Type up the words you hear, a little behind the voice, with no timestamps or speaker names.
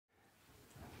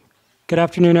Good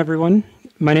afternoon, everyone.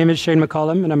 My name is Shane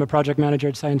McCollum, and I'm a project manager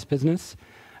at Science Business.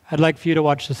 I'd like for you to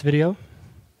watch this video.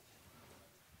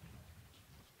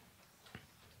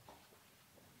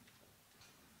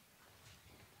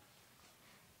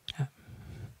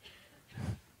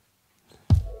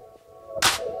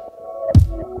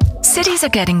 Cities are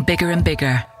getting bigger and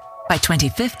bigger. By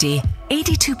 2050,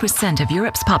 82% of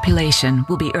Europe's population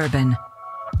will be urban.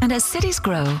 And as cities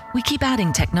grow, we keep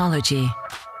adding technology.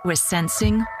 We're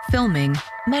sensing, filming,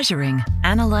 measuring,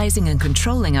 analyzing and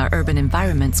controlling our urban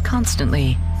environments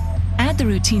constantly. Add the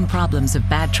routine problems of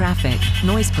bad traffic,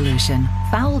 noise pollution,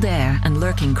 fouled air and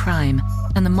lurking crime,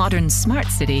 and the modern smart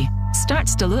city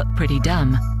starts to look pretty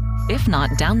dumb, if not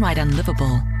downright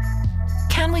unlivable.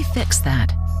 Can we fix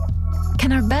that?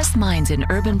 Can our best minds in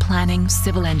urban planning,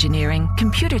 civil engineering,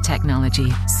 computer technology,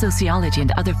 sociology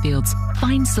and other fields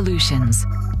find solutions?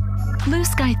 Blue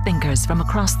sky thinkers from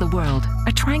across the world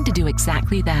are trying to do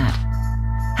exactly that.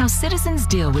 How citizens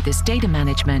deal with this data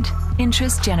management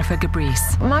interests Jennifer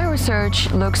Gabrice. My research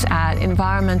looks at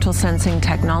environmental sensing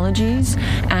technologies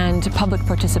and public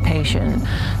participation.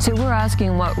 So we're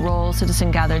asking what role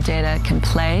citizen-gathered data can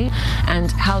play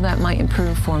and how that might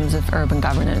improve forms of urban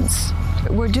governance.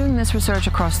 We're doing this research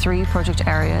across 3 project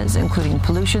areas, including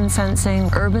pollution sensing,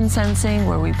 urban sensing,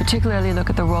 where we particularly look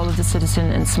at the role of the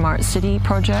citizen in smart city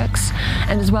projects,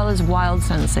 and as well as wild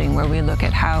sensing, where we look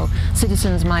at how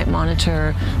citizens might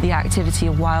monitor the activity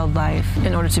of wildlife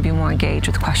in order to be more engaged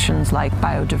with questions like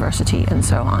biodiversity and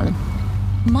so on.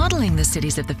 Modeling the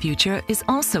cities of the future is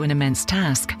also an immense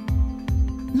task.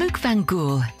 Luc van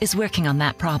Gool is working on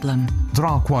that problem. There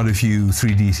are quite a few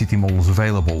 3D city models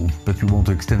available, but we want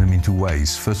to extend them in 2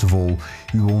 ways. First of all,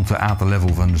 we want to add a level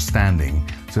of understanding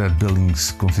so that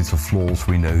buildings consist of floors,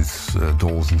 windows,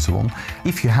 doors and so on.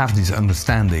 If you have this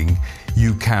understanding,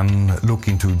 you can look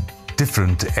into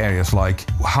different areas like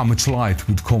how much light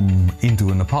would come into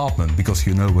an apartment because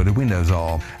you know where the windows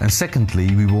are. And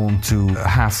secondly, we want to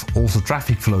have also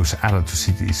traffic flows added to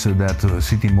cities so that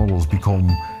city models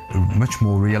become much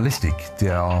more realistic. They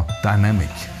are dynamic.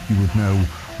 You would know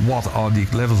what are the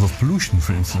levels of pollution,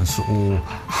 for instance, or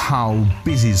how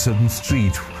busy is a certain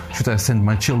street. Should I send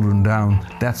my children down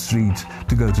that street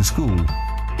to go to school?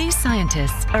 These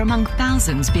scientists are among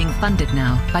thousands being funded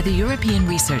now by the European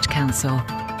Research Council,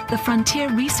 the frontier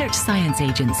research science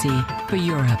agency for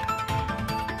Europe.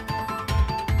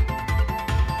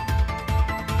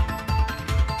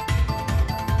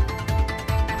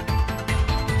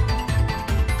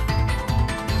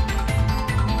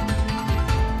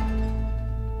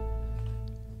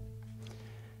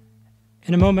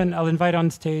 In a moment, I'll invite on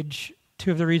stage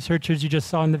 2 of the researchers you just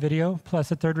saw in the video,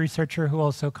 plus a 3rd researcher who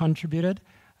also contributed,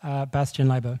 Bastian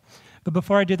Leiber. But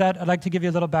before I do that, I'd like to give you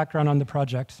a little background on the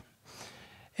project.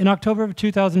 In October of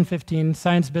 2015,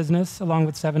 Science Business, along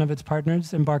with 7 of its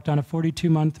partners, embarked on a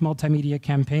 42-month multimedia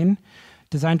campaign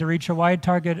designed to reach a wide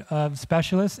target of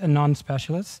specialists and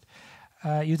non-specialists,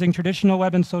 using traditional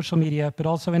web and social media, but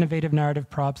also innovative narrative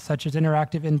props such as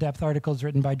interactive in-depth articles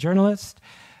written by journalists,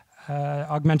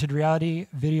 augmented reality,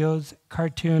 videos,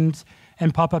 cartoons,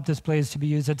 and pop-up displays to be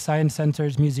used at science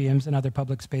centers, museums, and other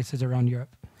public spaces around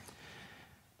Europe.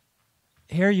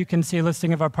 Here you can see a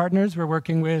listing of our partners. We're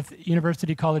working with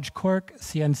University College Cork,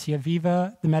 Scientia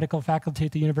Viva, the medical faculty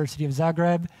at the University of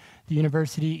Zagreb, the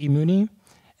University Imuni,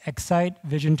 Excite,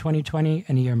 Vision 2020,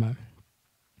 and IRMA.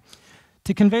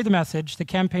 To convey the message, the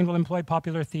campaign will employ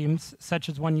popular themes, such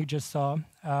as one you just saw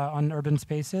on urban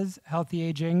spaces, healthy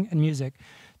aging, and music,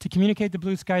 to communicate the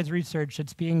Blue Skies research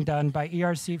that's being done by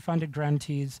ERC-funded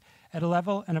grantees at a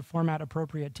level and a format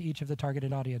appropriate to each of the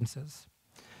targeted audiences.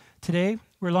 Today,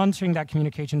 we're launching that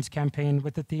communications campaign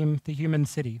with the theme, The Human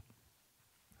City.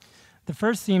 The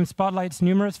first theme spotlights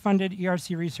numerous funded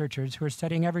ERC researchers who are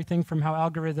studying everything from how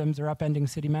algorithms are upending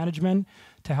city management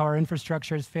to how our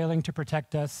infrastructure is failing to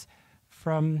protect us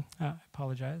from,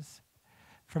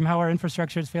 from how our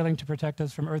infrastructure is failing to protect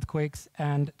us from earthquakes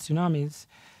and tsunamis,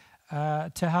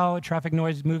 to how traffic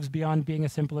noise moves beyond being a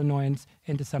simple annoyance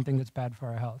into something that's bad for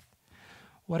our health.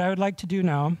 What I would like to do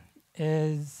now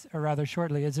is, or rather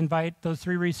shortly, is invite those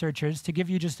 3 researchers to give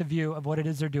you just a view of what it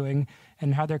is they're doing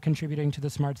and how they're contributing to the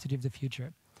smart city of the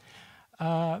future.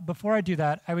 Before I do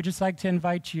that, I would just like to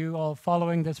invite you all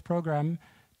following this program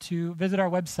to visit our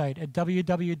website at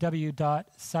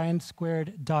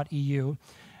www.sciencesquared.eu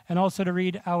and also to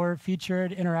read our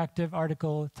featured interactive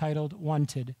article titled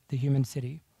Wanted, the Human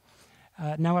City.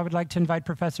 Now I would like to invite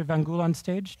Professor Van Gool on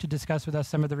stage to discuss with us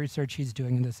some of the research he's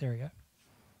doing in this area.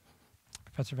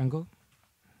 Professor Van Gool.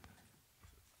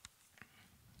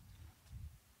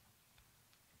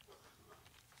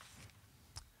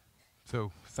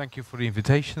 So Thank you for the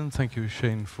invitation. Thank you,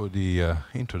 Shane, for the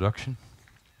introduction.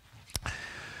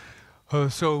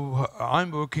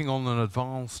 I'm working on an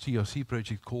advanced ERC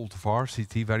project called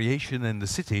Varsity, Variation in the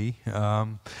City.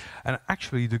 And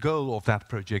actually, the goal of that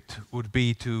project would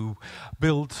be to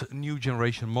build new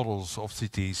generation models of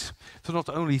cities. So not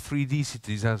only 3D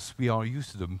cities as we are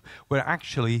used to them, where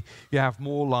actually you have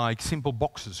more like simple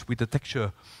boxes with the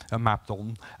texture mapped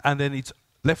on, and then it's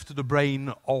left to the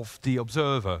brain of the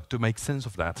observer to make sense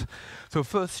of that. So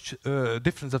first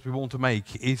difference that we want to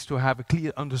make is to have a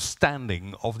clear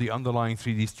understanding of the underlying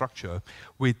 3D structure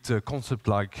with concepts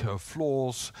like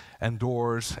floors and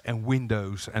doors and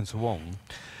windows and so on.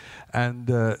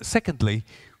 And secondly,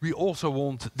 we also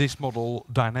want this model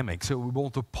dynamic, so we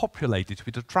want to populate it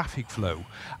with a traffic flow,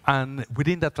 and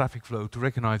within that traffic flow to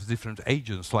recognize different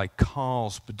agents like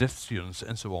cars, pedestrians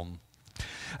and so on.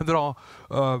 And there are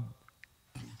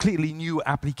clearly new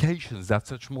applications that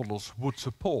such models would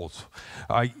support.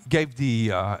 I gave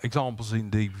the examples in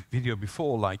the video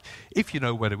before, like if you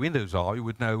know where the windows are, you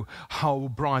would know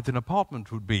how bright an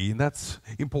apartment would be, and that's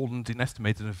important in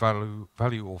estimating the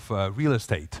value of real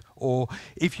estate. Or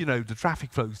if you know the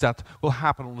traffic flows that will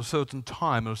happen on a certain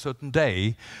time on a certain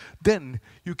day, then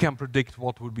you can predict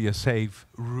what would be a safe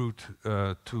route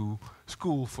to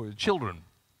school for your children.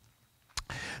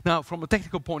 Now, from a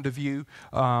technical point of view,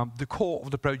 the core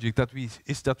of the project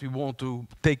is that we want to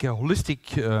take a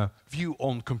holistic view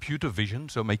on computer vision,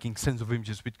 so making sense of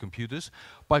images with computers,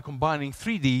 by combining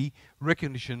 3D,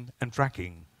 recognition, and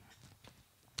tracking.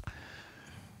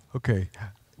 Okay,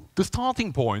 the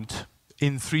starting point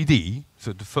in 3D,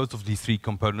 so the first of these three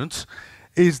components,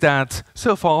 is that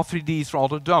so far 3D is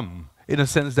rather dumb, in a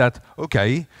sense that,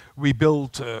 okay, we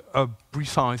built a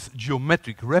precise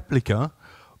geometric replica,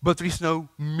 but there is no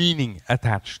meaning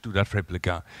attached to that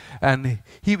replica. And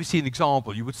here we see an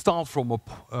example. You would start from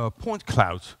a point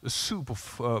cloud, a soup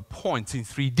of points in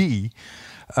 3D,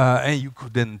 and you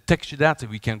could then texture that, and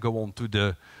we can go on to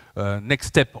the next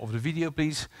step of the video,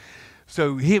 please.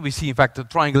 So here we see, in fact, a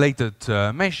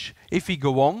triangulated mesh. If we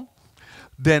go on,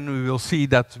 then we will see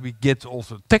that we get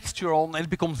also texture on, and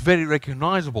it becomes very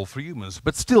recognizable for humans.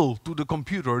 But still, to the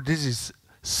computer, this is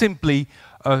simply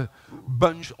a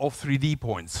bunch of 3D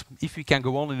points. If we can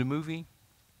go on in the movie,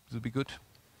 it would be good.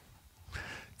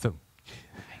 So,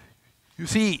 you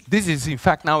see, this is in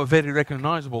fact now a very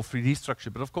recognizable 3D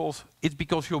structure, but of course, it's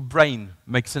because your brain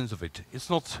makes sense of it. It's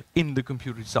not in the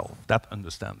computer itself, that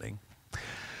understanding.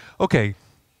 Okay,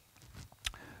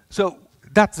 so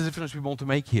that's the difference we want to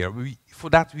make here. For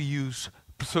that, we use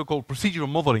so-called procedural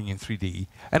modeling in 3D,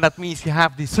 and that means you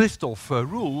have this list of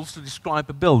rules to describe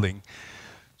a building.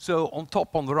 So on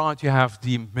top, on the right, you have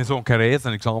the Maison Carrée as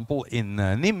an example in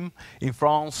Nîmes, in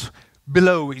France.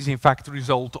 Below is in fact the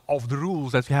result of the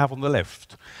rules that you have on the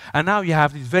left. And now you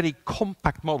have this very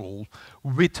compact model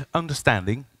with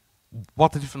understanding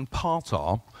what the different parts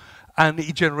are, and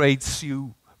it generates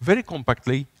you very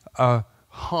compactly a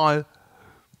highly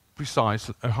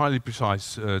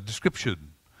precise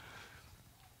description.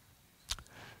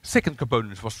 Second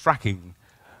component was tracking.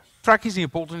 Tracking is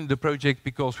important in the project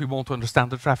because we want to understand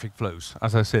the traffic flows,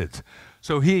 as I said.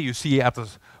 So here you see at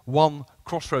one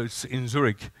crossroads in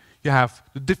Zurich, you have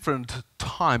the different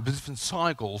times, the different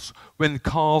cycles when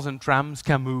cars and trams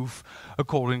can move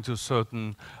according to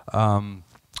certain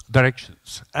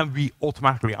directions. And we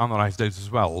automatically analyze those as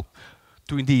well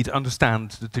to indeed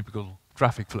understand the typical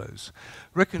traffic flows.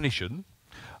 Recognition,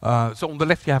 so on the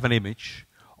left you have an image.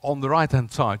 On the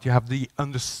right-hand side you have the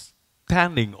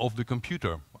understanding of the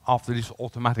computer after this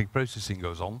automatic processing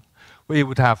goes on, where you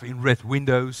would have in red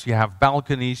windows, you have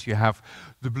balconies, you have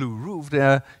the blue roof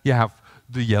there, you have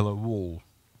the yellow wall.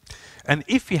 And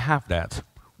if we have that,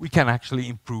 we can actually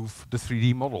improve the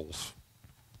 3D models.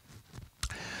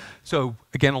 So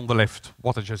again, on the left,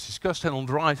 what I just discussed, and on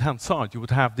the right-hand side, you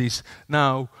would have this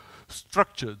now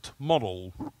structured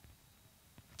model.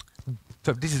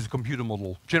 So this is a computer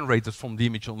model generated from the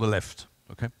image on the left.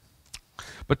 Okay.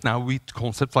 But now with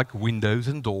concepts like windows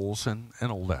and doors and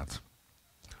all that,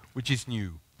 which is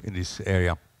new in this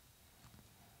area.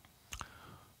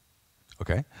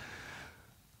 Okay.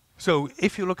 So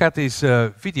if you look at this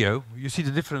video, you see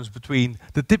the difference between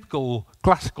the typical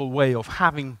classical way of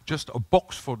having just a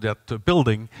box for that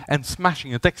building and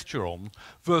smashing a texture on,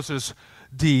 versus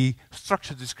the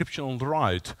structured description on the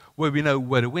right, where we know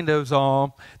where the windows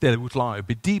are, they would lie a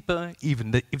bit deeper,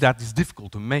 even if that is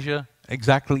difficult to measure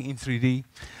exactly in 3D.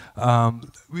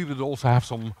 We would also have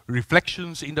some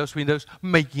reflections in those windows,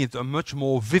 making it a much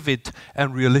more vivid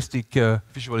and realistic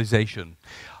visualization.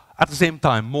 At the same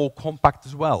time, more compact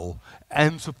as well,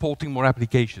 and supporting more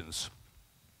applications.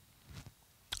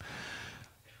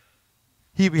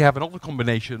 Here we have another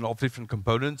combination of different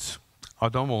components. I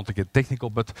don't want to get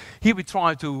technical, but here we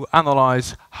try to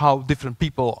analyze how different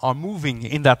people are moving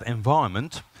in that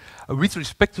environment. With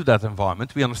respect to that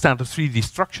environment, we understand the 3D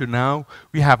structure now.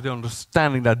 We have the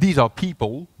understanding that these are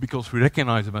people, because we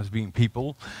recognize them as being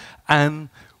people, and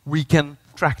we can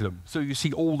track them. So you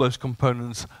see all those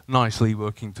components nicely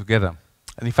working together.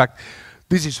 And in fact,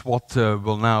 this is what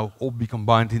will now all be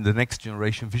combined in the next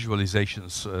generation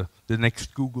visualizations, the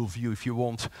next Google view, if you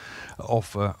want,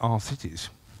 of our cities.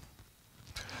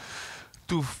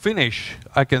 To finish,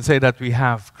 I can say that we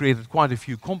have created quite a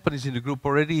few companies in the group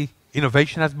already.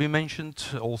 Innovation has been mentioned,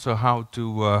 also how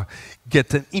to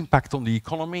get an impact on the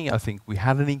economy. I think we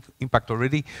had an impact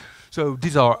already. So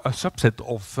these are a subset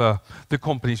of the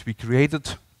companies we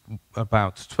created,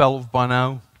 about 12 by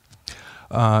now.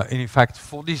 And in fact,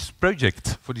 for this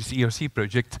project, for this ERC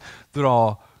project, there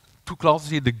are two classes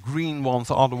here. The green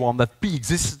ones are the ones that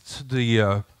pre-existed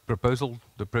the proposal,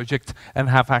 the project, and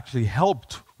have actually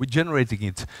helped with generating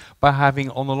it by having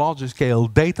on a larger scale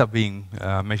data being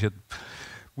measured,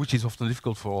 which is often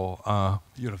difficult for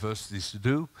universities to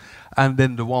do. And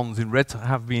then the ones in red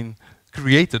have been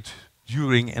created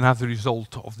during and as a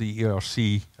result of the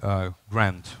ERC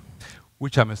grant,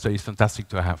 which I must say is fantastic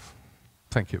to have.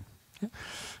 Thank you. Yeah.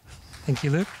 Thank you,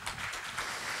 Luc.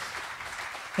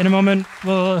 In a moment,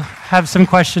 we'll have some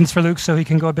questions for Luc so he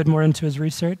can go a bit more into his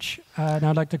research. And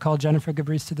I'd like to call Jennifer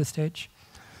Gabrice to the stage.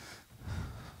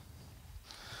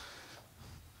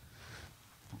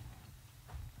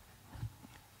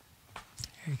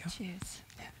 Here you go. Cheers.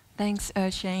 Thanks,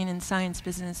 Shane and Science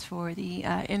Business for the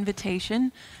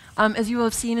invitation. As you will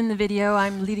have seen in the video,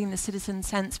 I'm leading the Citizen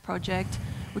Sense project,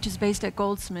 which is based at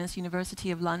Goldsmiths,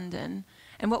 University of London.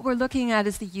 And what we're looking at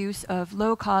is the use of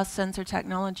low-cost sensor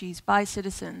technologies by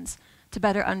citizens to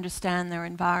better understand their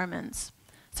environments.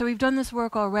 So we've done this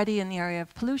work already in the area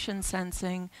of pollution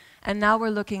sensing, and now we're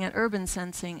looking at urban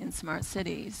sensing in smart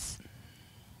cities.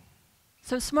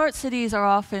 So smart cities are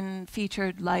often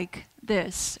featured like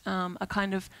this, a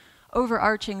kind of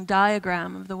overarching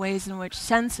diagram of the ways in which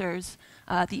sensors,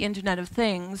 the Internet of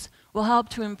Things, will help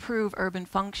to improve urban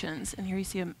functions. And here you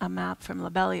see a map from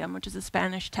Labellium, which is a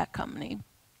Spanish tech company.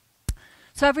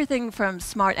 So everything from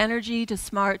smart energy to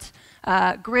smart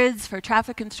grids for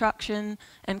traffic construction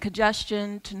and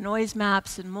congestion to noise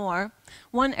maps and more.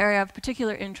 One area of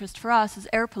particular interest for us is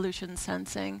air pollution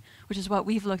sensing, which is what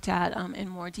we've looked at in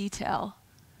more detail.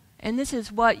 And this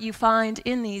is what you find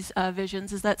in these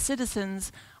visions, is that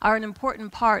citizens are an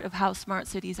important part of how smart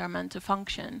cities are meant to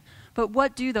function. But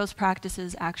what do those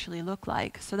practices actually look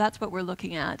like? So that's what we're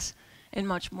looking at in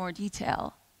much more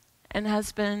detail. And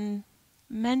has been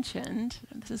mentioned,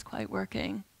 and this is quite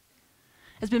working,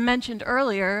 has been mentioned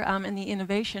earlier in the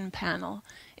innovation panel,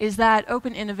 is that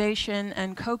open innovation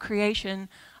and co-creation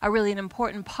are really an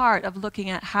important part of looking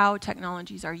at how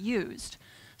technologies are used.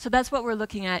 So that's what we're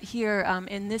looking at here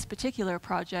in this particular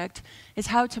project, is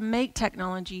how to make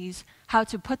technologies, how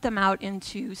to put them out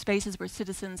into spaces where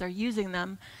citizens are using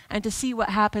them, and to see what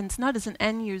happens not as an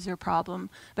end user problem,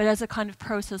 but as a kind of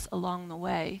process along the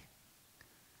way.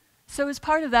 So as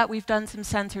part of that, we've done some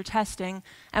sensor testing,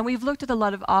 and we've looked at a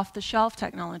lot of off-the-shelf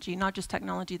technology, not just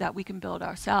technology that we can build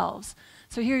ourselves.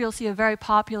 So here you'll see a very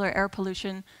popular air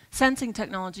pollution sensing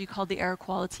technology called the air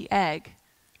quality egg.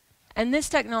 And this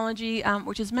technology,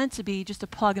 which is meant to be just a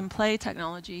plug-and-play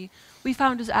technology, we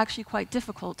found is actually quite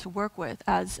difficult to work with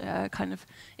as kind of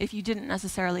if you didn't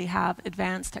necessarily have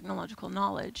advanced technological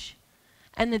knowledge.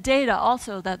 And the data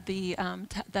also that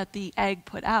the egg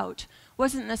put out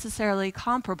wasn't necessarily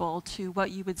comparable to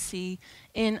what you would see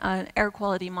in an air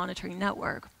quality monitoring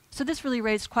network. So this really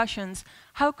raised questions: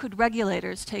 how could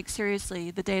regulators take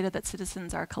seriously the data that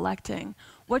citizens are collecting?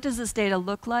 What does this data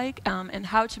look like, and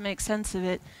how to make sense of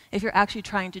it if you're actually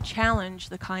trying to challenge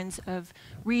the kinds of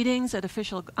readings that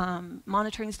official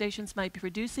monitoring stations might be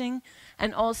producing,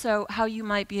 and also how you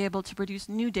might be able to produce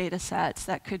new data sets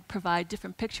that could provide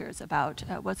different pictures about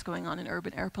what's going on in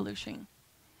urban air pollution.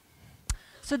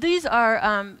 So these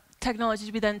are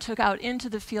technologies we then took out into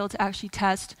the field to actually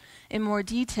test in more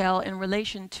detail in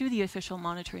relation to the official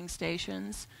monitoring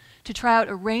stations, to try out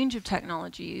a range of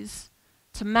technologies,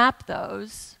 to map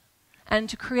those, and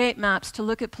to create maps to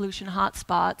look at pollution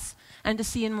hotspots and to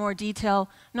see in more detail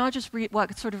not just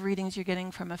what sort of readings you're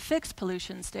getting from a fixed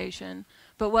pollution station,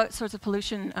 but what sorts of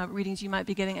pollution readings you might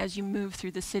be getting as you move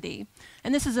through the city.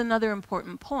 And this is another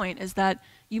important point, is that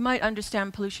you might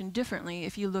understand pollution differently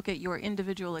if you look at your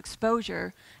individual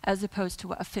exposure as opposed to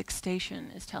what a fixed station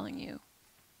is telling you.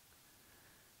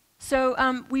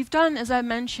 So we've done, as I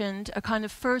mentioned, a kind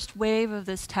of first wave of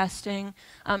this testing.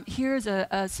 Here's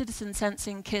a citizen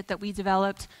sensing kit that we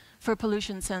developed for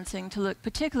pollution sensing to look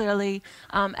particularly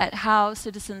at how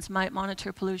citizens might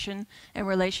monitor pollution in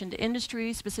relation to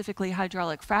industry, specifically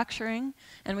hydraulic fracturing.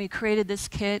 And we created this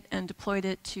kit and deployed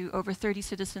it to over 30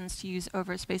 citizens to use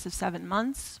over a space of 7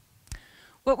 months.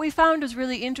 What we found was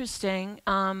really interesting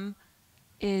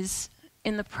is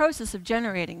in the process of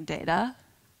generating data,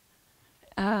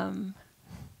 it's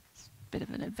a bit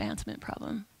of an advancement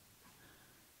problem,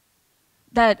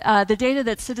 that the data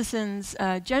that citizens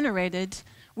generated,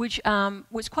 which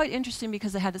was quite interesting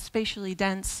because they had a spatially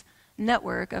dense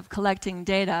network of collecting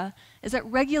data, is that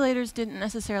regulators didn't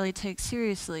necessarily take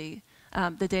seriously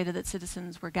the data that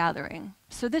citizens were gathering.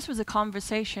 So this was a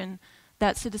conversation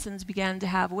that citizens began to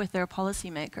have with their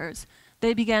policymakers.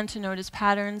 They began to notice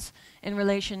patterns in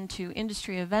relation to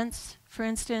industry events, for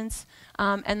instance,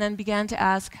 and then began to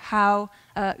ask how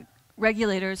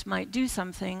regulators might do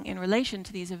something in relation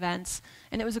to these events.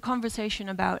 And it was a conversation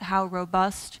about how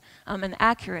robust and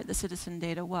accurate the citizen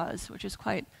data was, which is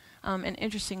quite an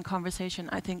interesting conversation,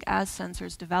 I think, as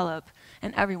sensors develop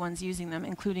and everyone's using them,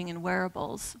 including in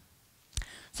wearables.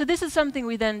 So this is something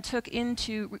we then took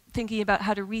into thinking about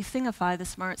how to rethingify the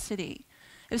smart city.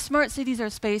 If smart cities are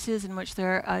spaces in which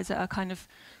there is a kind of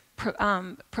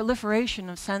proliferation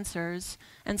of sensors,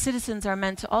 and citizens are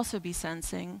meant to also be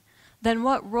sensing, then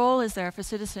what role is there for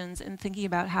citizens in thinking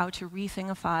about how to rethink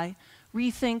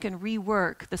and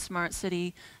rework the smart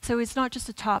city, so it's not just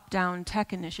a top-down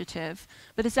tech initiative,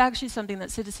 but it's actually something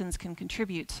that citizens can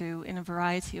contribute to in a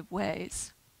variety of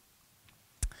ways.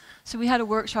 So we had a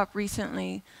workshop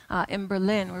recently in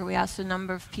Berlin where we asked a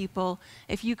number of people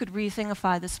if you could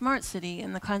rethingify the smart city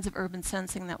and the kinds of urban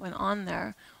sensing that went on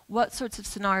there, what sorts of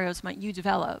scenarios might you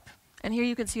develop? And here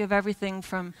you can see of everything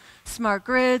from smart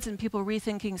grids and people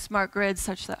rethinking smart grids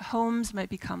such that homes might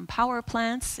become power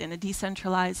plants in a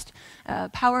decentralized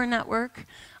power network,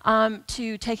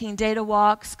 to taking data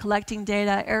walks, collecting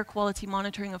data, air quality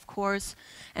monitoring, of course,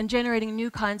 and generating new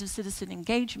kinds of citizen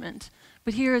engagement.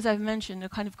 But here, as I've mentioned, a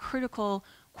kind of critical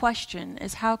question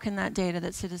is how can that data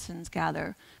that citizens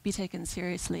gather be taken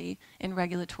seriously in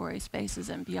regulatory spaces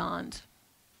and beyond?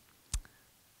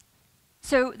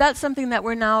 So that's something that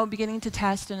we're now beginning to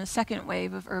test in a second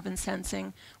wave of urban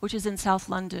sensing, which is in South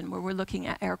London, where we're looking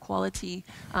at air quality,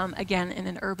 again, in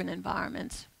an urban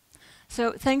environment.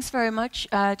 So thanks very much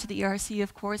to the ERC,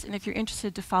 of course, and if you're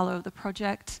interested to follow the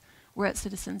project, we're at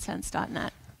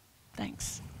citizensense.net.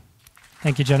 Thanks.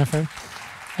 Thank you, Jennifer.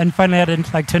 And finally,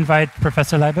 I'd like to invite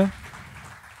Professor Leibe.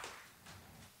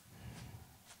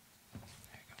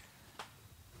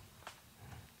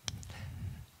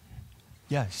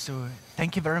 Yeah, so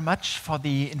thank you very much for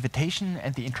the invitation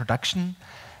and the introduction.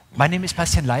 My name is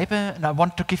Bastian Leibe, and I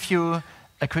want to give you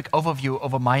a quick overview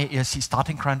over my ERC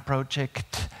starting grant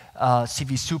project,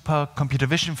 CV Super Computer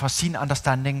Vision for Scene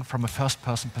Understanding from a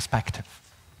first-person perspective.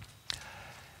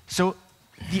 So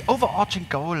the overarching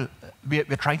goal we're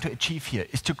trying to achieve here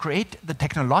is to create the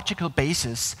technological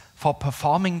basis for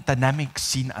performing dynamic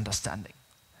scene understanding.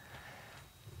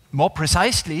 More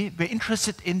precisely, we're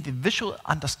interested in the visual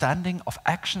understanding of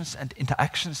actions and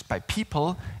interactions by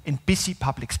people in busy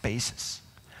public spaces.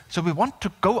 So we want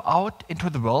to go out into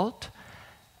the world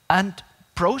and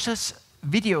process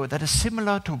video that is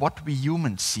similar to what we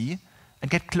humans see and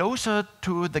get closer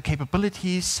to the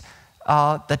capabilities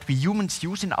that we humans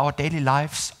use in our daily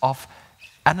lives of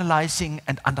analyzing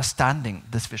and understanding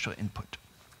this visual input.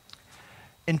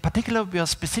 In particular, we are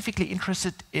specifically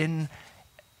interested in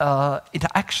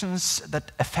interactions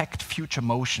that affect future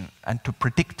motion and to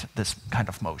predict this kind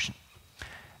of motion.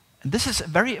 And this is a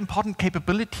very important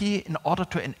capability in order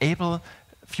to enable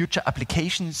future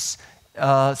applications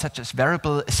such as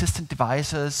wearable assistant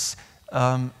devices,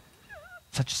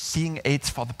 such as seeing aids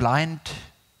for the blind,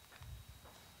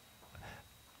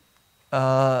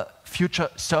 future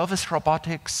service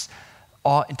robotics,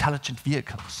 or intelligent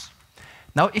vehicles.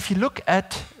 Now, if you look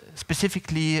at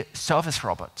specifically service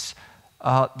robots,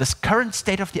 this current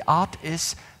state of the art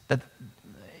is that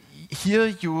here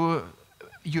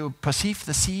you perceive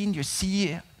the scene, you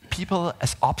see people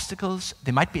as obstacles.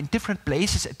 They might be in different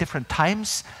places at different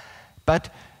times,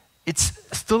 but it's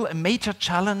still a major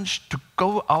challenge to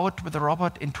go out with a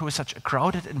robot into such a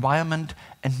crowded environment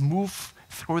and move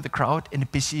through the crowd in a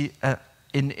busy,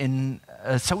 in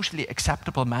a socially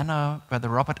acceptable manner where the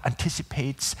robot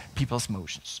anticipates people's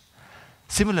motions.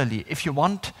 Similarly, if you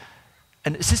want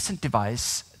an assistant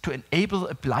device to enable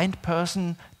a blind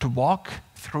person to walk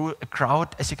through a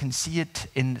crowd as you can see it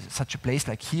in such a place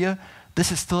like here.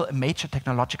 This is still a major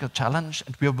technological challenge,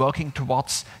 and we are working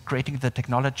towards creating the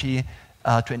technology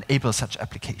to enable such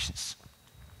applications.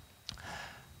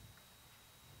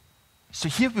 So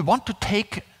here we want to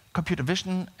take computer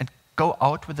vision and go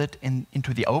out with it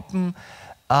into the open.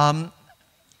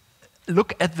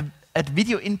 Look at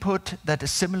video input that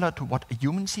is similar to what a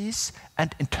human sees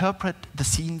and interpret the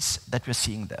scenes that we're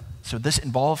seeing there. So this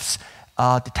involves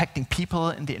detecting people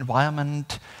in the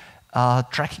environment,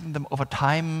 tracking them over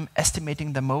time,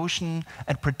 estimating their motion,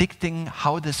 and predicting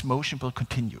how this motion will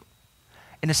continue.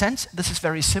 In a sense, this is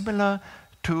very similar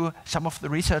to some of the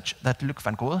research that Luc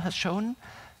van Gool has shown.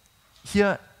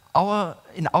 Here,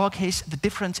 in our case, the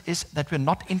difference is that we're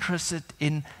not interested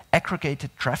in aggregated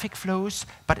traffic flows,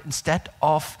 but instead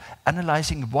of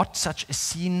analyzing what such a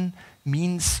scene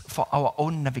means for our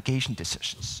own navigation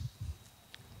decisions.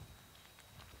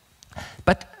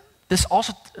 But this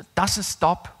also doesn't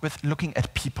stop with looking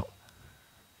at people.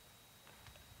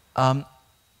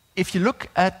 If you look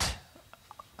at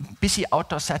busy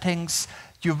outdoor settings,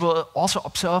 you will also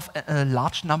observe a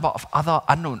large number of other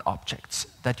unknown objects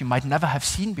that you might never have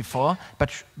seen before,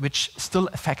 but which still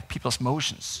affect people's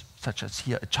motions, such as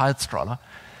here a child stroller.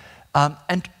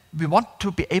 And we want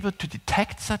to be able to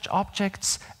detect such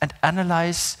objects and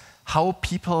analyze how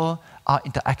people are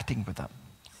interacting with them.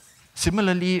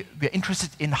 Similarly, we're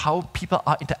interested in how people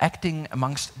are interacting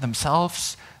amongst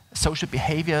themselves, social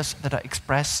behaviors that are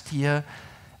expressed here.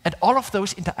 And all of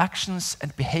those interactions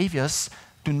and behaviors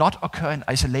do not occur in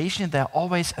isolation. They're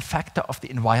always a factor of the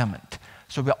environment.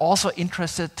 So we're also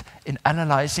interested in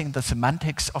analyzing the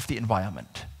semantics of the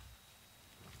environment.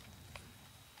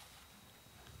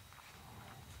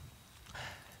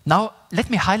 Now,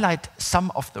 let me highlight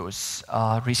some of those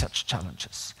research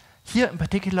challenges. Here in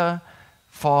particular,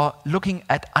 for looking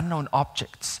at unknown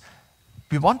objects,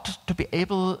 we want to be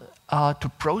able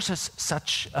to process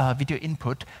such video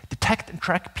input, detect and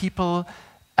track people,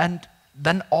 and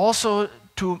then also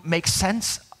to make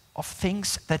sense of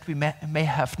things that we may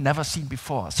have never seen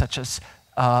before, such as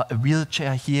a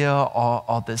wheelchair here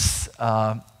or this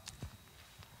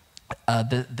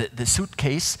the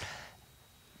suitcase.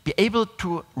 Be able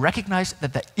to recognize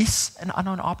that there is an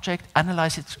unknown object,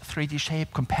 analyze its 3D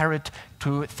shape, compare it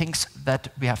to things that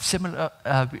we have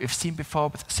we've seen before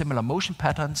with similar motion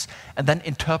patterns, and then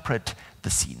interpret the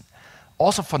scene.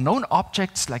 Also for known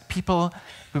objects like people,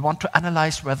 we want to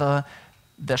analyze whether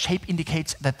their shape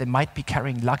indicates that they might be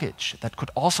carrying luggage that could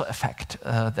also affect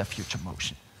their future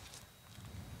motion.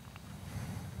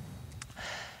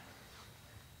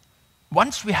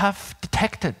 Once we have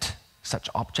detected such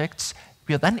objects,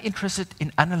 we are then interested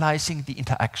in analyzing the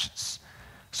interactions.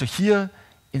 So here,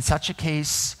 in such a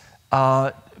case,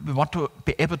 we want to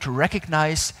be able to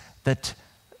recognize that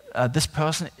this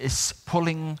person is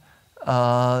pulling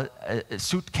a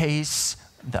suitcase.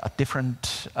 There are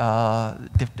different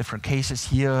cases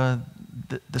here.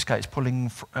 This guy is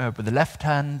pulling with the left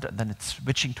hand, and then it's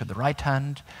switching to the right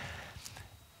hand.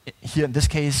 Here in this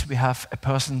case, we have a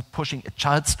person pushing a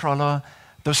child stroller.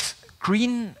 Those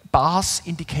green bars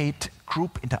indicate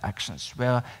group interactions,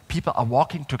 where people are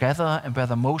walking together and where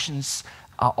the motions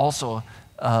are also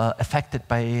affected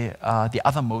by the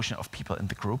other motion of people in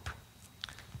the group.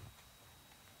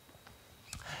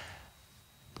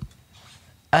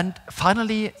 And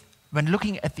finally, when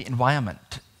looking at the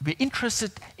environment, we're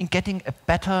interested in getting a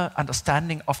better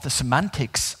understanding of the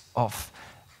semantics of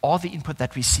all the input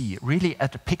that we see, really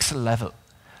at a pixel level.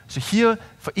 So here,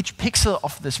 for each pixel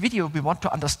of this video, we want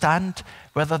to understand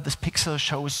whether this pixel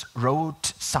shows road,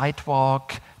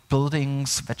 sidewalk,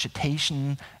 buildings,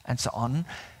 vegetation, and so on,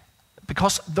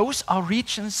 because those are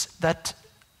regions that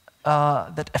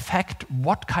affect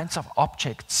what kinds of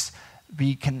objects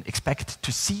we can expect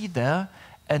to see there,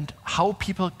 and how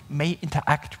people may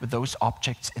interact with those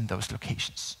objects in those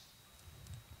locations.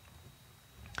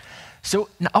 So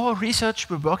in our research,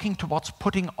 we're working towards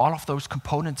putting all of those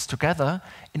components together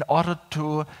in order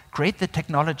to create the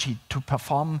technology to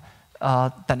perform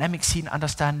dynamic scene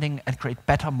understanding and create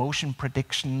better motion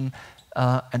prediction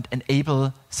and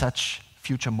enable such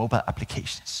future mobile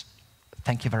applications.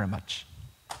 Thank you very much.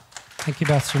 Thank you,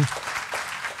 Bastien.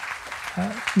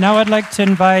 Now I'd like to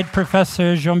invite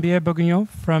Professor Jean-Pierre Bourguignon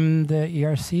from the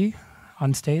ERC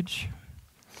on stage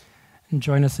and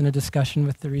join us in a discussion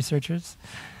with the researchers.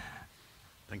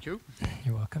 Thank you.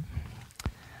 You're welcome.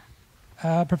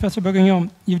 Professor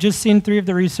Bourguignon, you've just seen 3 of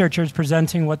the researchers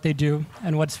presenting what they do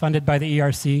and what's funded by the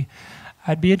ERC.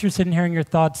 I'd be interested in hearing your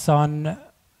thoughts on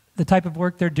the type of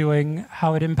work they're doing,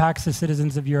 how it impacts the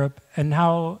citizens of Europe, and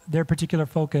how their particular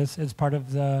focus is part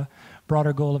of the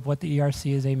broader goal of what the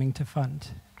ERC is aiming to fund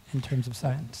in terms of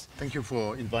science. Thank you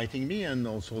for inviting me, and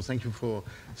also thank you for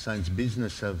Science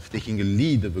Business of taking a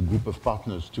lead of a group of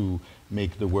partners to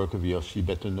make the work of ERC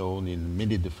better known in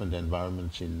many different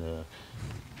environments, in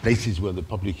places where the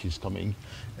public is coming.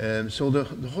 So the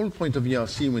whole point of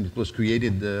ERC, when it was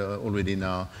created already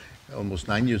now, almost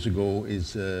 9 years ago,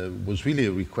 was really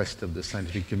a request of the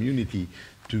scientific community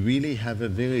to really have a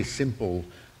very simple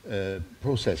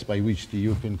process by which the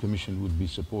European Commission would be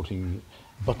supporting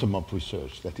bottom-up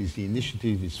research. That is, the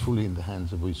initiative is fully in the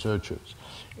hands of researchers.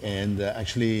 And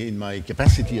actually, in my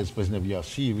capacity as president of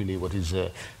ERC, really what is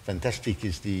fantastic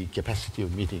is the capacity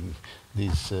of meeting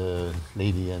these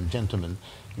ladies and gentlemen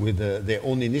with their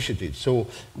own initiatives. So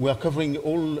we are covering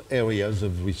all areas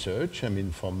of research, I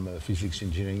mean, from physics,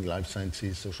 engineering, life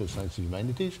sciences, social sciences,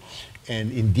 humanities.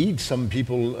 And indeed, some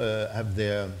people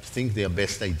think their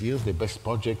best ideas, their best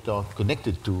projects are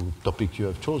connected to topic you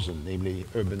have chosen, namely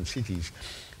urban cities.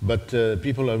 But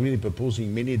people are really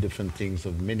proposing many different things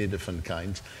of many different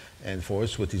kinds. And for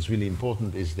us, what is really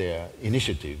important is their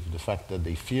initiative, the fact that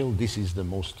they feel this is the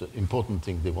most important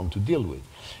thing they want to deal with.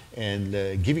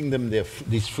 And giving them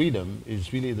this freedom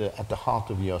is really at the heart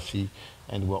of ERC,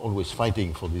 and we're always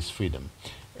fighting for this freedom.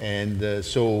 And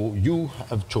so you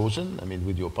have chosen, I mean,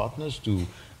 with your partners, to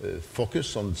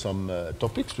focus on some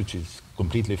topics, which is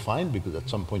completely fine, because at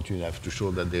some point you have to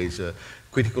show that there is a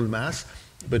critical mass.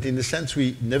 But in a sense,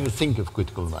 we never think of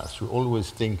critical mass. We always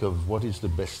think of what is the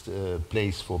best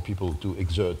place for people to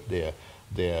exert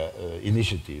their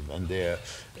initiative and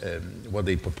what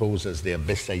they propose as their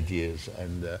best ideas.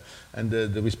 And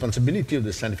the responsibility of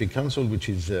the Scientific Council, which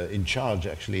is in charge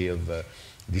actually of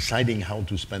deciding how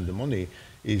to spend the money,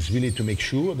 is really to make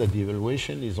sure that the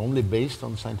evaluation is only based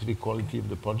on scientific quality of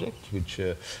the project, which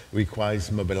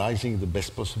requires mobilizing the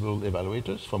best possible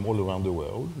evaluators from all around the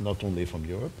world, not only from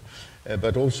Europe,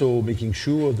 but also making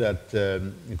sure that,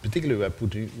 in particular,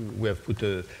 we have put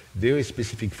a very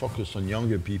specific focus on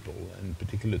younger people, and in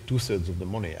particular, 2/3 of the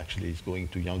money actually is going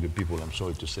to younger people. I'm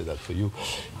sorry to say that for you,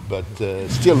 but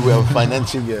still we are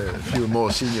financing a few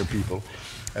more senior people.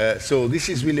 So this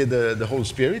is really the whole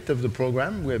spirit of the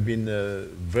program. We have been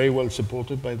very well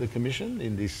supported by the Commission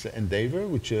in this endeavor,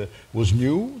 which was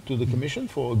new to the Commission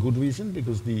for a good reason,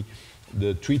 because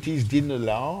the treaties didn't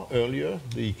allow earlier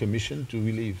the Commission to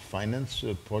really finance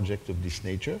a project of this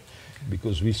nature,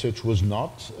 because research was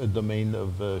not a domain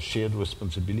of shared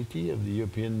responsibility of the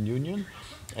European Union.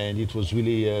 And it was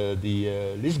really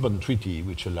the Lisbon Treaty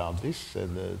which allowed this,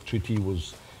 and the treaty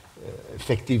was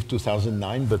effective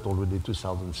 2009, but already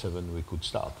 2007 we could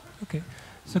start. Okay,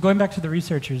 so going back to the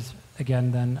researchers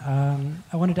again then,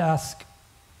 I wanted to ask,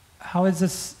 how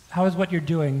is what you're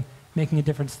doing making a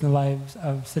difference in the lives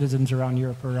of citizens around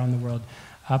Europe or around the world?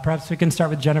 Perhaps we can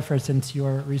start with Jennifer, since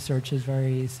your research is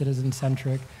very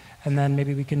citizen-centric, and then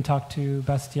maybe we can talk to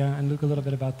Bastien and Luc a little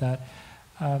bit about that.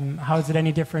 How is it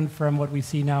any different from what we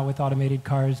see now with automated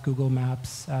cars, Google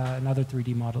Maps, and other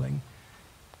 3D modeling?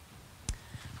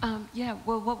 Yeah,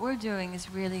 well, what we're doing is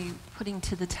really putting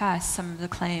to the test some of the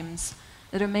claims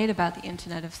that are made about the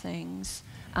Internet of Things,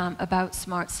 about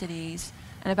smart cities,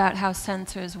 and about how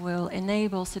sensors will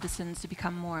enable citizens to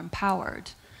become more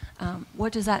empowered.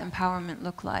 What does that empowerment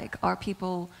look like? Are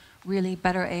people really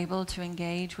better able to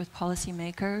engage with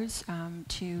policymakers,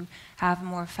 to have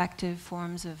more effective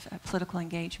forms of political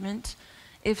engagement?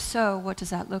 If so, what does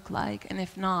that look like? And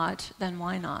if not, then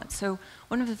why not? So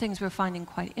one of the things we're finding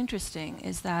quite interesting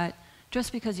is that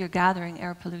just because you're gathering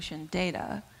air pollution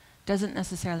data doesn't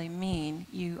necessarily mean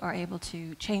you are able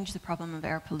to change the problem of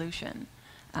air pollution.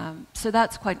 So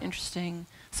that's quite interesting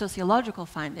sociological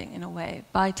finding in a way.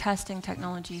 By testing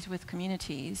technologies with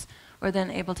communities, we're then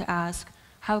able to ask,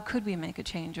 how could we make a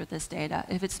change with this data?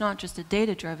 If it's not just a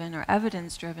data-driven or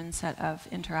evidence-driven set of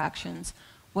interactions,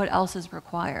 what else is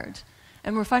required?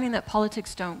 And we're finding that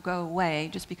politics don't go away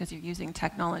just because you're using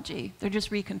technology. They're just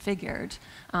reconfigured.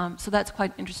 So that's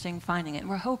quite interesting finding it. And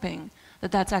we're hoping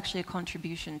that that's actually a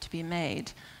contribution to be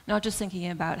made, not just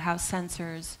thinking about how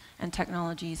sensors and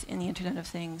technologies in the Internet of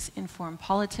Things inform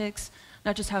politics,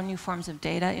 not just how new forms of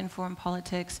data inform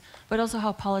politics, but also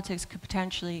how politics could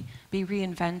potentially be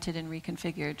reinvented and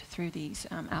reconfigured through these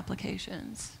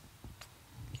applications.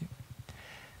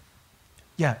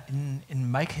 Yeah, in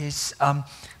my case,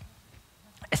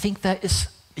 I think there is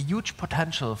a huge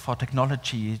potential for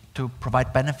technology to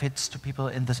provide benefits to people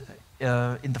in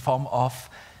the form of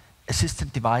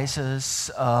assistant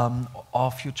devices or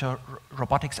future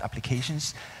robotics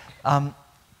applications,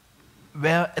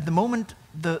 where at the moment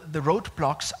the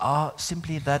roadblocks are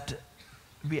simply that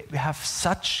we have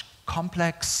such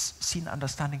complex scene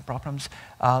understanding problems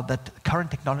that current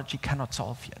technology cannot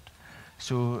solve yet.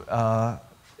 So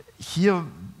here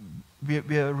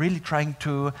we are really trying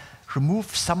to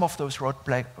remove some of those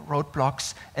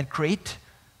roadblocks and create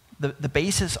the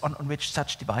basis on which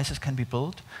such devices can be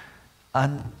built.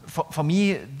 And for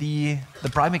me, the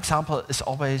prime example is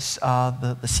always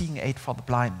the seeing aid for the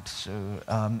blind. So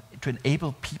to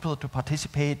enable people to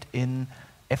participate in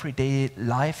everyday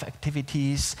life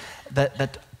activities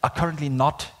that are currently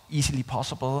not easily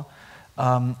possible.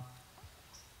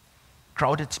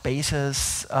 Crowded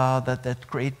spaces that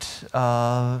create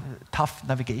tough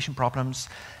navigation problems.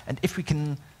 And if we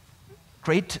can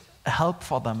create help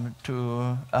for them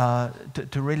to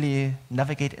really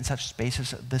navigate in such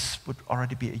spaces, this would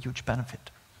already be a huge benefit.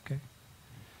 Okay.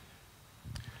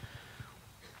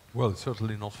 Well, it's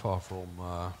certainly not far from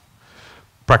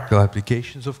practical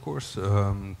applications, of course.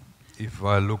 If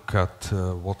I look at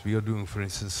what we are doing, for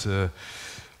instance,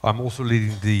 I'm also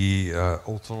leading the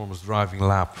autonomous driving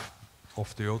lab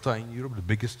of Toyota in Europe, the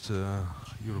biggest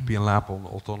European lab on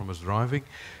autonomous driving.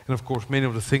 And of course, many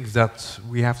of the things that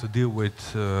we have to deal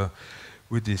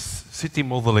with this city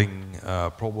modeling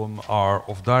problem are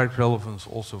of direct relevance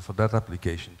also for that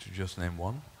application, to just name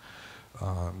one.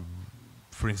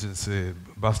 For instance,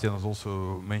 Bastian has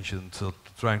also mentioned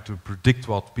trying to predict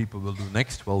what people will do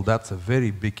next. Well, that's a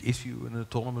very big issue in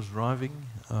autonomous driving.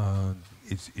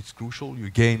 It's crucial. You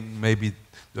gain maybe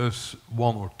those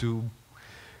 1 or 2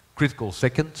 critical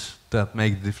seconds that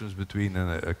make the difference between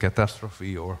a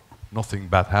catastrophe or nothing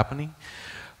bad happening.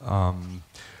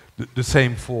 The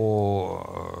same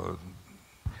for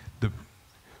the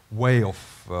way of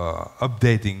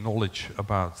updating knowledge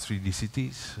about 3D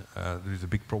cities. There is a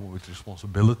big problem with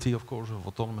responsibility, of course, of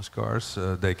autonomous cars.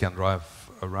 They can drive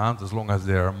around as long as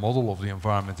their model of the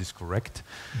environment is correct.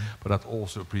 But that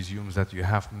also presumes that you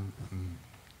have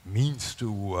means to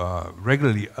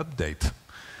regularly update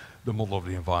the model of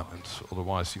the environment.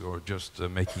 Otherwise, you're just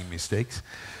making mistakes.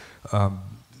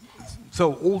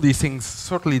 So all these things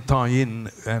certainly tie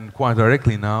in, and quite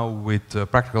directly now, with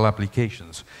practical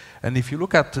applications. And if you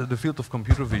look at the field of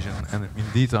computer vision, and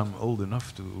indeed I'm old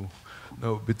enough to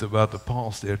know a bit about the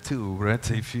past there too,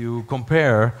 right? If you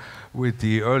compare with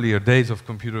the earlier days of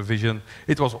computer vision,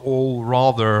 it was all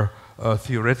rather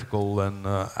theoretical and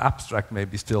abstract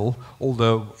maybe still,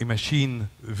 although in machine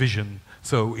vision,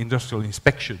 so industrial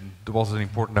inspection, there was an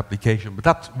important application, but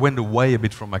that went away a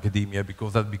bit from academia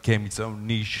because that became its own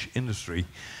niche industry,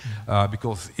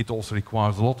 because it also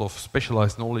requires a lot of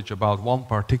specialized knowledge about one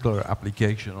particular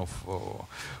application of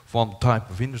one type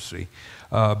of industry.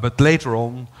 But later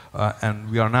on,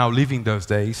 and we are now living those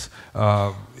days,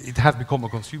 it has become a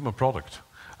consumer product.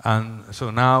 And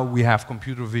so now we have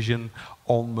computer vision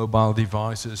on mobile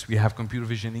devices, we have computer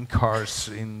vision in cars,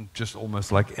 in just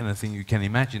almost like anything you can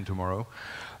imagine tomorrow.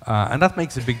 And that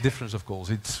makes a big difference, of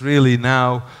course. It's really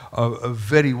now a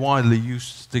very widely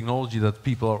used technology that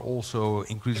people are also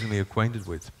increasingly acquainted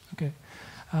with. Okay.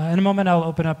 In a moment, I'll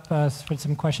open up for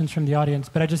some questions from the audience,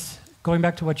 but going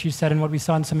back to what you said and what we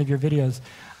saw in some of your videos,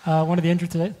 one of the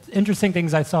interesting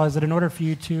things I saw is that in order for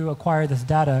you to acquire this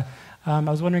data, I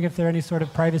was wondering if there are any sort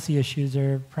of privacy issues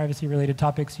or privacy-related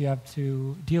topics you have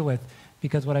to deal with,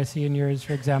 because what I see in yours,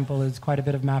 for example, is quite a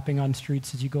bit of mapping on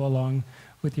streets as you go along.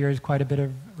 With yours, quite a bit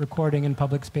of recording in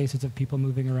public spaces of people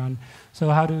moving around. So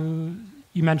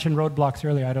you mentioned roadblocks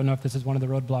earlier. I don't know if this is one of the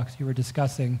roadblocks you were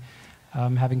discussing,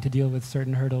 having to deal with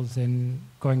certain hurdles in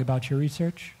going about your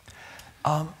research?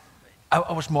 I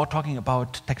was more talking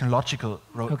about technological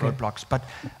roadblocks, but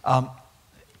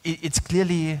it's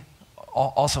clearly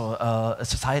also a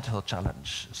societal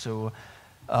challenge. So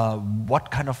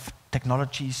what kind of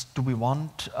technologies do we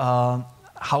want?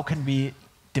 How can we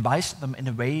devise them in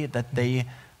a way that they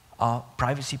are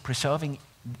privacy preserving,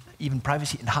 even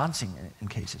privacy enhancing in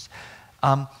cases?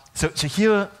 So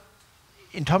here,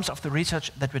 in terms of the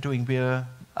research that we're doing, we're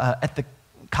at the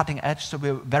cutting edge, so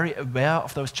we're very aware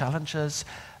of those challenges.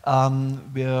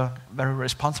 We're very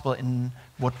responsible in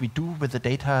what we do with the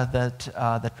data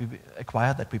that we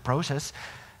acquire, that we process.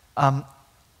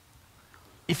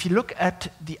 If you look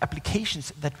at the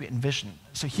applications that we envision,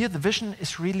 so here the vision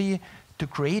is really to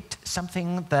create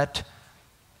something that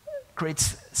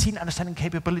creates scene understanding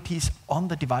capabilities on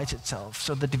the device itself.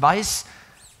 So the device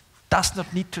does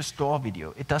not need to store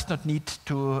video. It does not need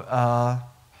to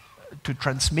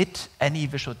transmit any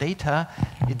visual data.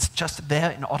 It's just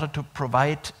there in order to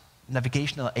provide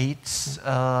navigational aids,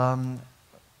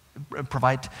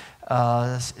 provide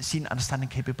scene understanding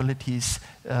capabilities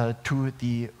to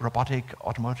the robotic,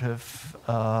 automotive,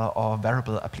 or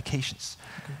wearable applications.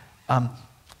 Okay.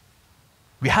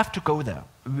 We have to go there.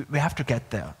 We have to get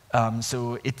there.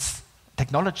 So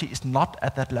technology is not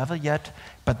at that level yet,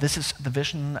 but this is the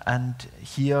vision. And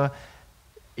here,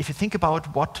 if you think about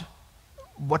what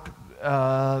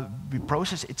we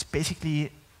process, it's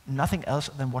basically nothing else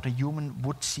than what a human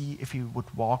would see if he would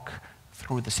walk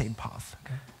through the same path.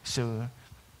 Okay. So,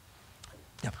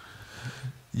 yeah.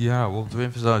 Yeah, well, to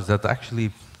emphasize that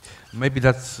actually, maybe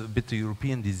that's a bit the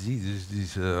European disease.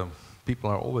 These people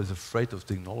are always afraid of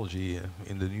technology.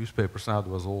 In the newspapers now,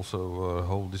 there was also a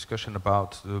whole discussion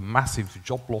about the massive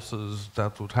job losses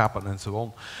that would happen and so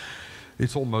on.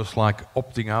 It's almost like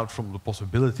opting out from the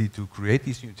possibility to create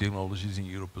these new technologies in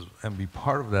Europe and be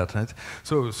part of that. Right?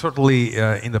 So certainly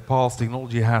in the past,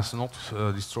 technology has not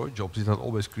destroyed jobs. It has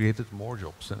always created more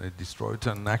jobs, and it destroyed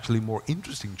and actually more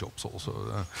interesting jobs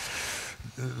also.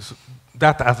 So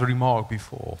that as a remark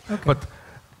before. Okay. But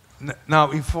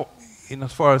now,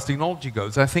 as far as technology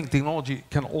goes, I think technology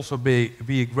can also be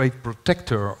a great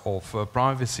protector of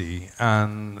privacy.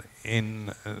 And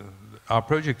in our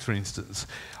project, for instance,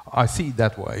 I see it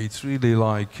that way. It's really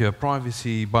like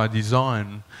privacy by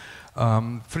design.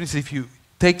 For instance, if you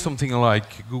take something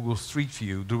like Google Street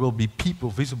View, there will be people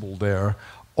visible there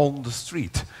on the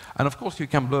street. And of course, you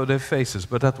can blur their faces,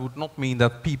 but that would not mean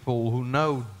that people who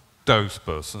know those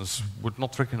persons would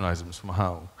not recognize them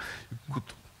somehow. You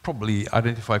could probably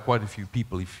identify quite a few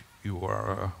people if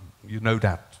you know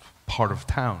that part of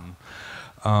town.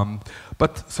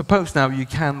 But suppose now you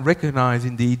can recognize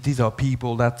indeed these are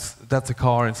people, that's a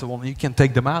car and so on, and you can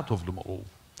take them out of the model.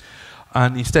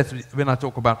 And instead, when I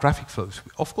talk about traffic flows,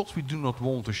 of course we do not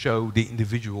want to show the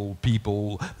individual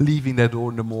people leaving their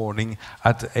door in the morning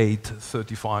at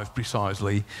 8:35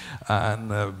 precisely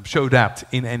and show that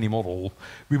in any model.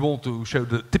 We want to show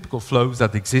the typical flows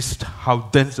that exist, how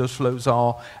dense those flows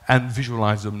are, and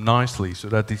visualize them nicely so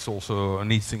that it's also a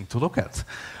neat thing to look at.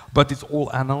 But it's all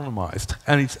anonymized,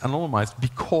 and it's anonymized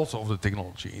because of the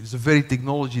technology. It's the very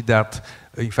technology that,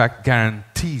 in fact,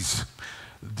 guarantees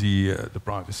the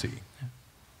privacy.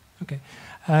 Okay.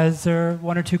 Is there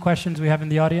one or two questions we have in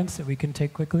the audience that we can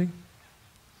take quickly?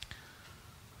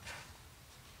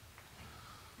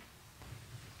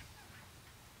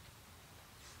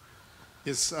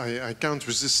 Yes, I can't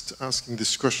resist asking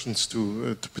these questions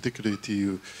to particularly to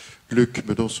you, Luc,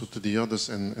 but also to the others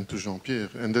and to Jean-Pierre.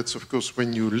 And that's, of course,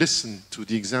 when you listen to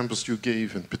the examples you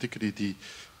gave, and particularly the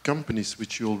companies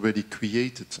which you already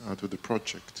created out of the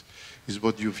project, is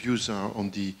what your views are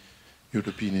on the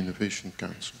European Innovation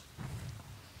Council.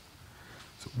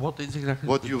 So what is exactly?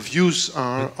 What your views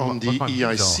are on the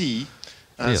EIC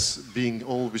as being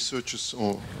all researchers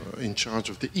or in charge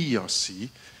of the ERC,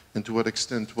 and to what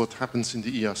extent what happens in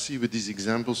the ERC with these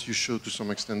examples, you show to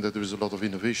some extent that there is a lot of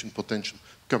innovation potential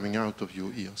coming out of your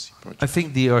ERC project. I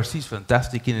think the ERC is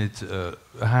fantastic in it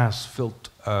has filled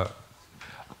a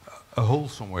hole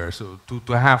somewhere. So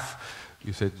to have,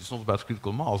 you said it's not about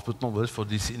critical mass, but nonetheless for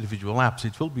these individual apps,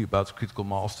 it will be about critical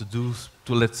mass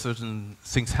to let certain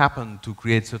things happen, to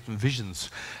create certain visions,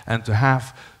 and to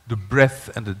have the breadth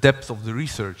and the depth of the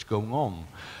research going on.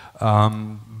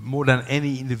 More than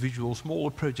any individual smaller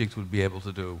project would be able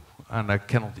to do. And I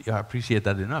cannot appreciate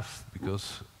that enough,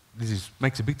 because this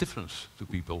makes a big difference to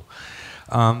people.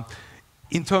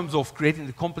 In terms of creating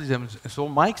the companies and so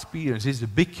on, my experience is the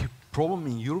big problem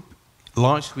in Europe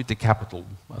lies with the capital,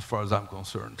 as far as I'm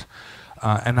concerned.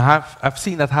 And I've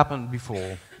seen that happen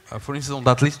before. For instance, on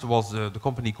that list was the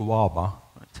company Coaba.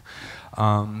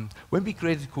 Right? When we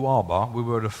created Coaba, we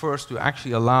were the first to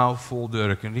actually allow for the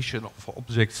recognition of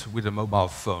objects with a mobile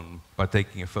phone by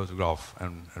taking a photograph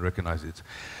and recognize it.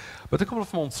 But a couple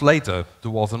of months later,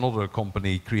 there was another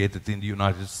company created in the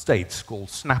United States called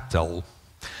Snaptel.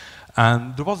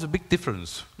 And there was a big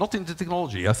difference, not in the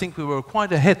technology. I think we were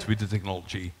quite ahead with the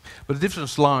technology. But the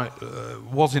difference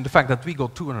was in the fact that we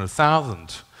got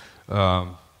 200,000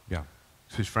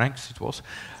 Swiss francs, it was,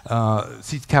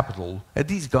 seed capital, and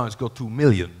these guys got $2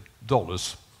 million,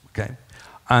 okay?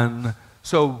 And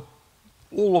so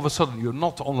all of a sudden you're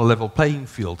not on a level playing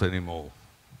field anymore.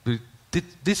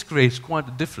 This creates quite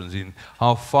a difference in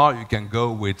how far you can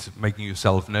go with making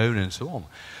yourself known and so on.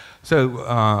 So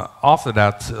after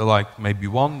that, like maybe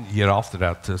 1 year after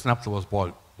that, Snaptel was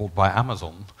bought by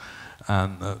Amazon,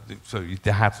 and so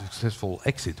they had a successful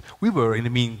exit. We were, in the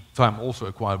meantime, also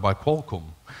acquired by Qualcomm.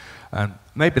 And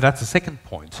maybe that's the second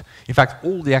point. In fact,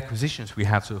 all the acquisitions we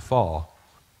had so far,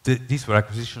 these were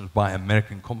acquisitions by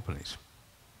American companies,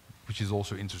 which is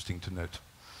also interesting to note.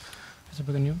 Mr.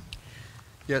 Bourguignon?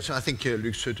 Yes, I think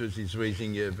Luc Sutters is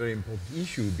raising a very important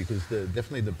issue because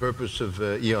definitely the purpose of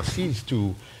ERC is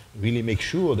to really make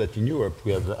sure that in Europe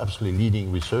we have absolutely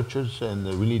leading researchers and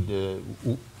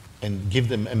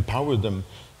empower them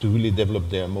to really develop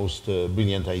their most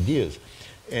brilliant ideas.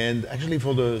 And actually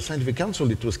for the Scientific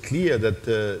Council it was clear that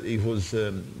it was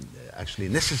actually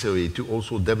necessary to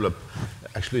also develop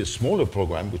actually a smaller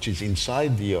program which is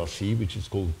inside the ERC, which is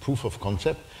called Proof of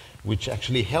Concept, which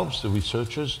actually helps the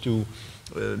researchers to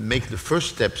make the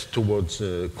first steps towards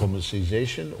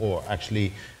commercialization or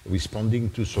actually responding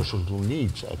to societal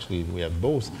needs. Actually, we have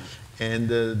both. And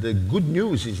the good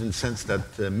news is in the sense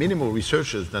that many more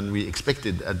researchers than we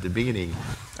expected at the beginning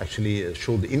actually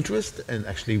showed interest, and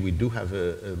actually we do have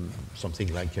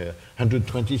something like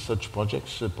 120 such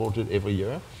projects supported every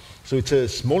year. So it's a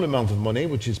small amount of money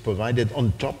which is provided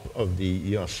on top of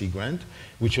the ERC grant,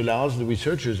 which allows the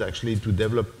researchers actually to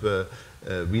develop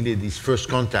really these first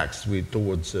contacts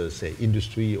towards, say,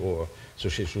 industry or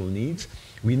societal needs.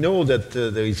 We know that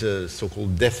there is a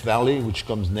so-called Death Valley which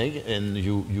comes next, and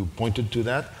you pointed to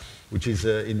that, which is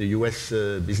in the US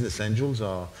business angels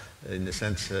are in a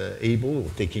sense able or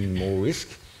taking more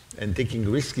risk. And taking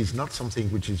risk is not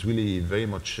something which is really very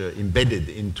much embedded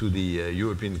into the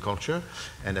European culture.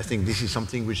 And I think this is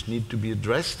something which needs to be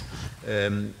addressed.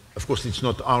 Of course, it's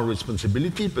not our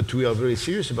responsibility, but we are very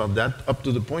serious about that, up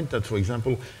to the point that, for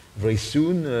example, very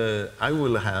soon I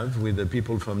will have, with the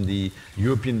people from the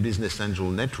European Business Angel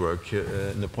Network,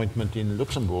 an appointment in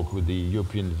Luxembourg with the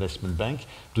European Investment Bank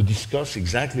to discuss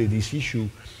exactly this issue,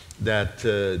 that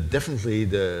definitely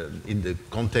in the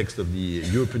context of the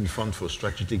European Fund for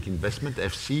Strategic Investment,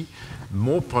 FC,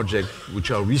 more projects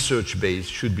which are research-based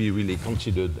should be really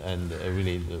considered and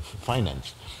really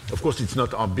financed. Of course, it's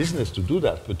not our business to do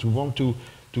that, but we want to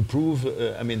prove,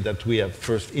 I mean, that we have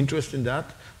first interest in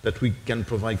that we can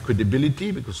provide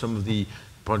credibility, because some of the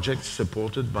projects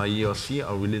supported by ERC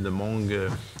are really among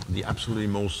the absolutely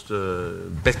most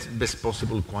best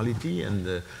possible quality,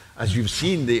 and as you've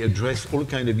seen, they address all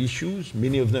kinds of issues.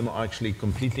 Many of them are actually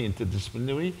completely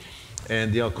interdisciplinary,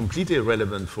 and they are completely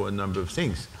relevant for a number of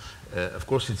things. Of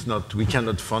course, we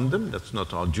cannot fund them, that's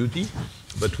not our duty,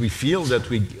 but we feel that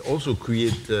we also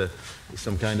create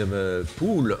some kind of a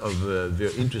pool of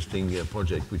very interesting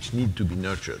projects which need to be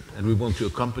nurtured, and we want to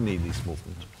accompany this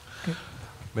movement. Okay.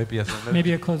 Maybe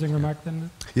a closing remark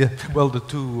then? Yeah, well, the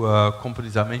two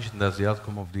companies I mentioned as the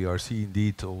outcome of the ERC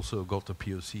indeed also got the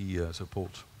POC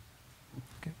support.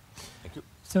 Okay. Thank you.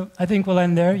 So I think we'll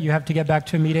end there. You have to get back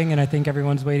to a meeting, and I think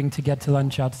everyone's waiting to get to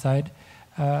lunch outside.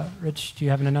 Rich, do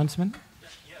you have an announcement?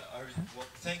 Yeah, well,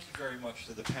 thank you very much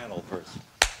to the panel first.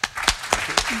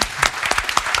 Thank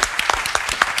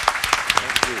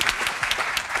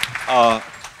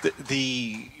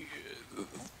you.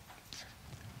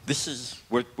 This is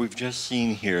what we've just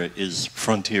seen here is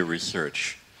frontier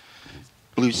research,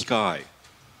 blue sky.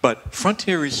 But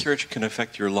frontier research can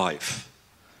affect your life.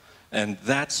 And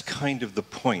that's kind of the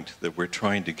point that we're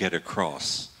trying to get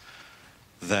across.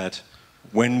 That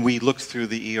when we looked through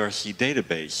the ERC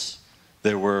database,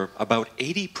 there were about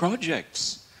 80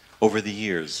 projects over the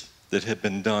years that have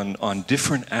been done on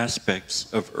different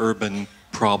aspects of urban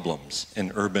problems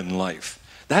and urban life.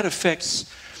 That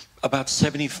affects about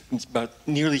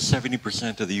nearly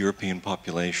 70% of the European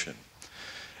population.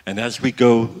 And as we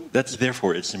go,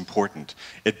 therefore it's important.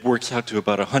 It works out to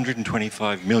about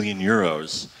 125 million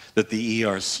euros that the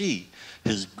ERC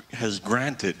has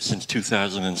granted since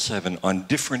 2007 on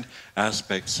different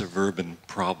aspects of urban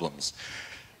problems.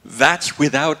 That's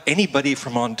without anybody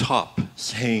from on top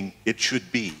saying it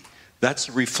should be. That's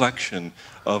a reflection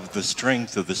of the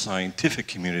strength of the scientific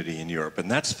community in Europe.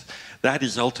 And that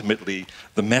is ultimately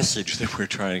the message that we're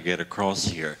trying to get across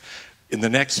here. In the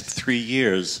next 3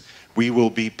 years, we will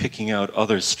be picking out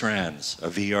other strands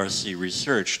of ERC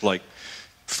research, like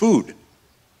food.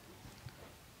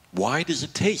 Why does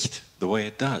it taste the way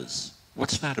it does?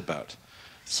 What's that about?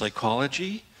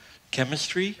 Psychology,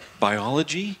 chemistry,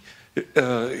 biology,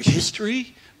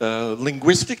 history,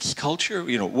 linguistics, culture?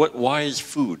 You know, why is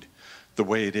food the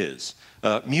way it is?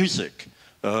 Music,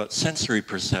 sensory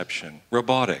perception,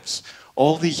 robotics,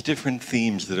 all these different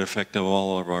themes that affect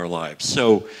all of our lives.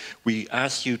 So we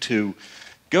ask you to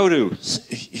go to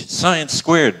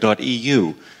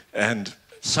sciencesquared.eu and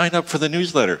sign up for the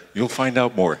newsletter. You'll find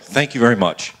out more. Thank you very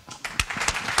much.